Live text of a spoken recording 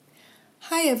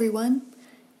Hi everyone.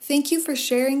 Thank you for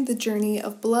sharing the journey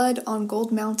of Blood on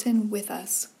Gold Mountain with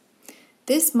us.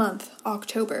 This month,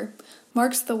 October,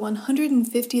 marks the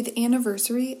 150th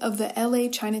anniversary of the LA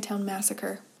Chinatown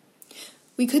Massacre.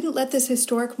 We couldn't let this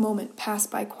historic moment pass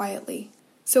by quietly,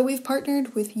 so we've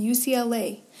partnered with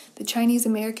UCLA, the Chinese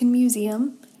American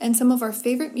Museum, and some of our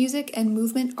favorite music and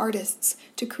movement artists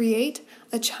to create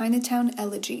a Chinatown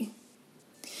elegy.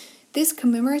 This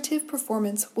commemorative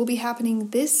performance will be happening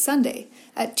this Sunday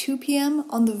at 2 p.m.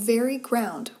 on the very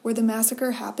ground where the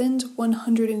massacre happened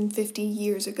 150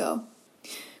 years ago.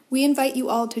 We invite you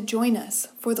all to join us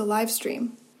for the live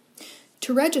stream.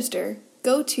 To register,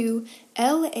 go to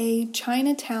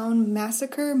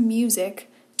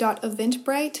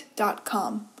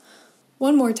lachinatownmassaceremusic.eventbrite.com.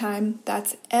 One more time,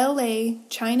 that's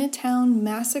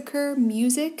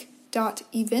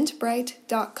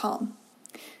lachinatownmassaceremusic.eventbrite.com.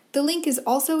 The link is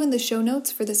also in the show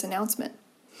notes for this announcement.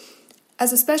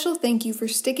 As a special thank you for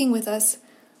sticking with us,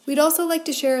 we'd also like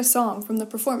to share a song from the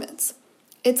performance.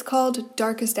 It's called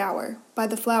Darkest Hour by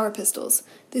the Flower Pistols,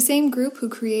 the same group who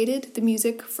created the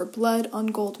music for Blood on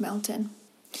Gold Mountain.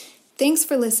 Thanks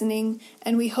for listening,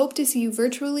 and we hope to see you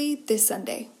virtually this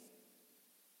Sunday.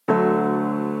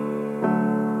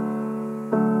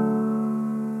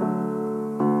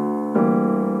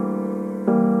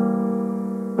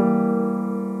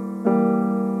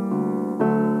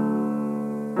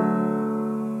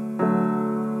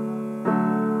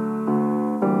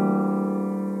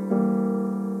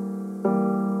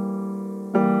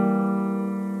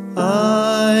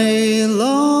 I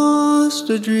lost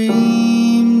a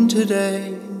dream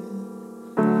today.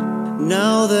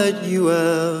 Now that you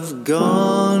have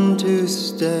gone to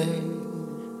stay,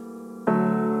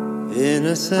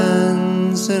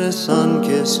 innocence in a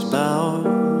sun-kissed bower,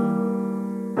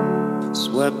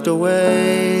 swept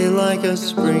away like a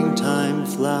springtime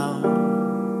flower.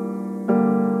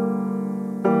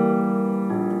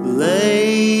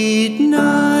 Late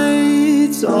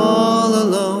nights all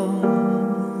alone,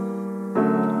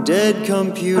 dead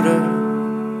computer,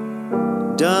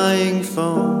 dying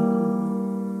phone.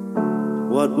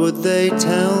 What would they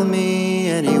tell me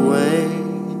anyway?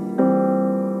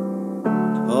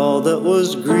 All that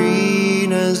was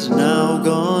green has now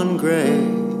gone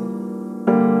gray.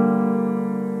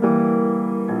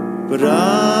 But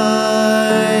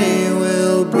I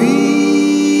will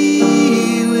be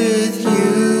with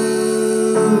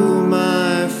you,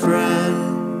 my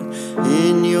friend,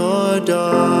 in your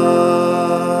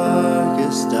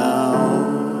darkest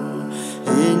hour,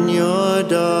 in your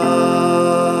darkest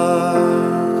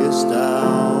hour.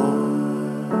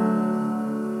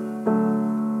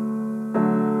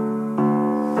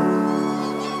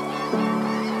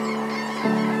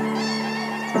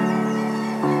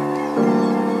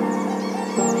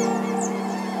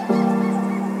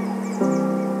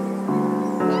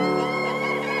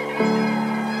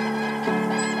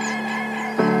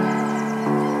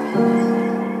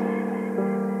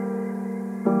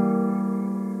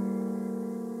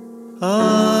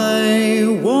 I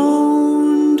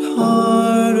won't,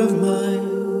 heart of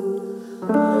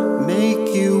mine,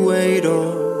 make you wait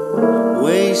or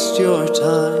waste your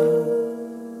time.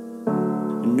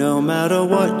 No matter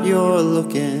what you're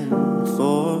looking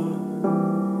for,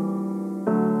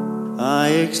 I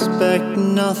expect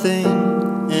nothing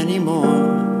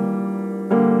anymore.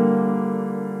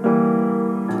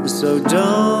 So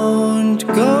don't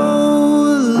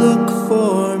go look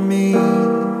for me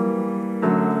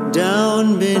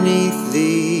down beneath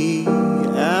the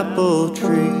apple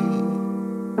tree,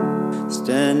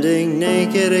 standing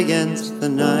naked against the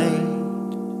night,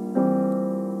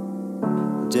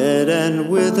 dead and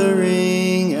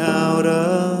withering out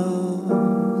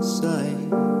of sight.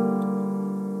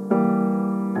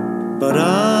 But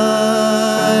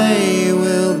I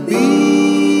will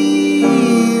be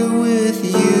with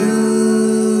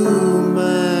you,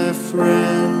 my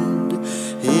friend,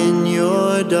 in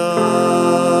your darkest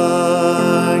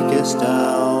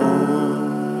hour,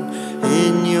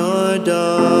 in your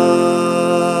darkest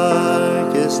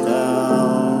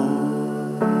hour.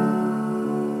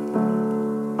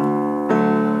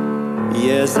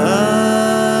 Yes,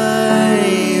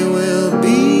 I will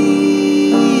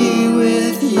be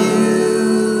with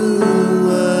you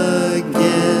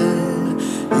again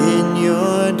in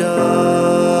your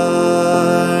darkest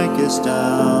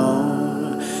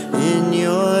hour, in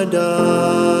your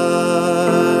darkest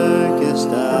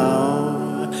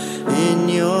hour, in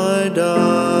your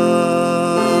darkest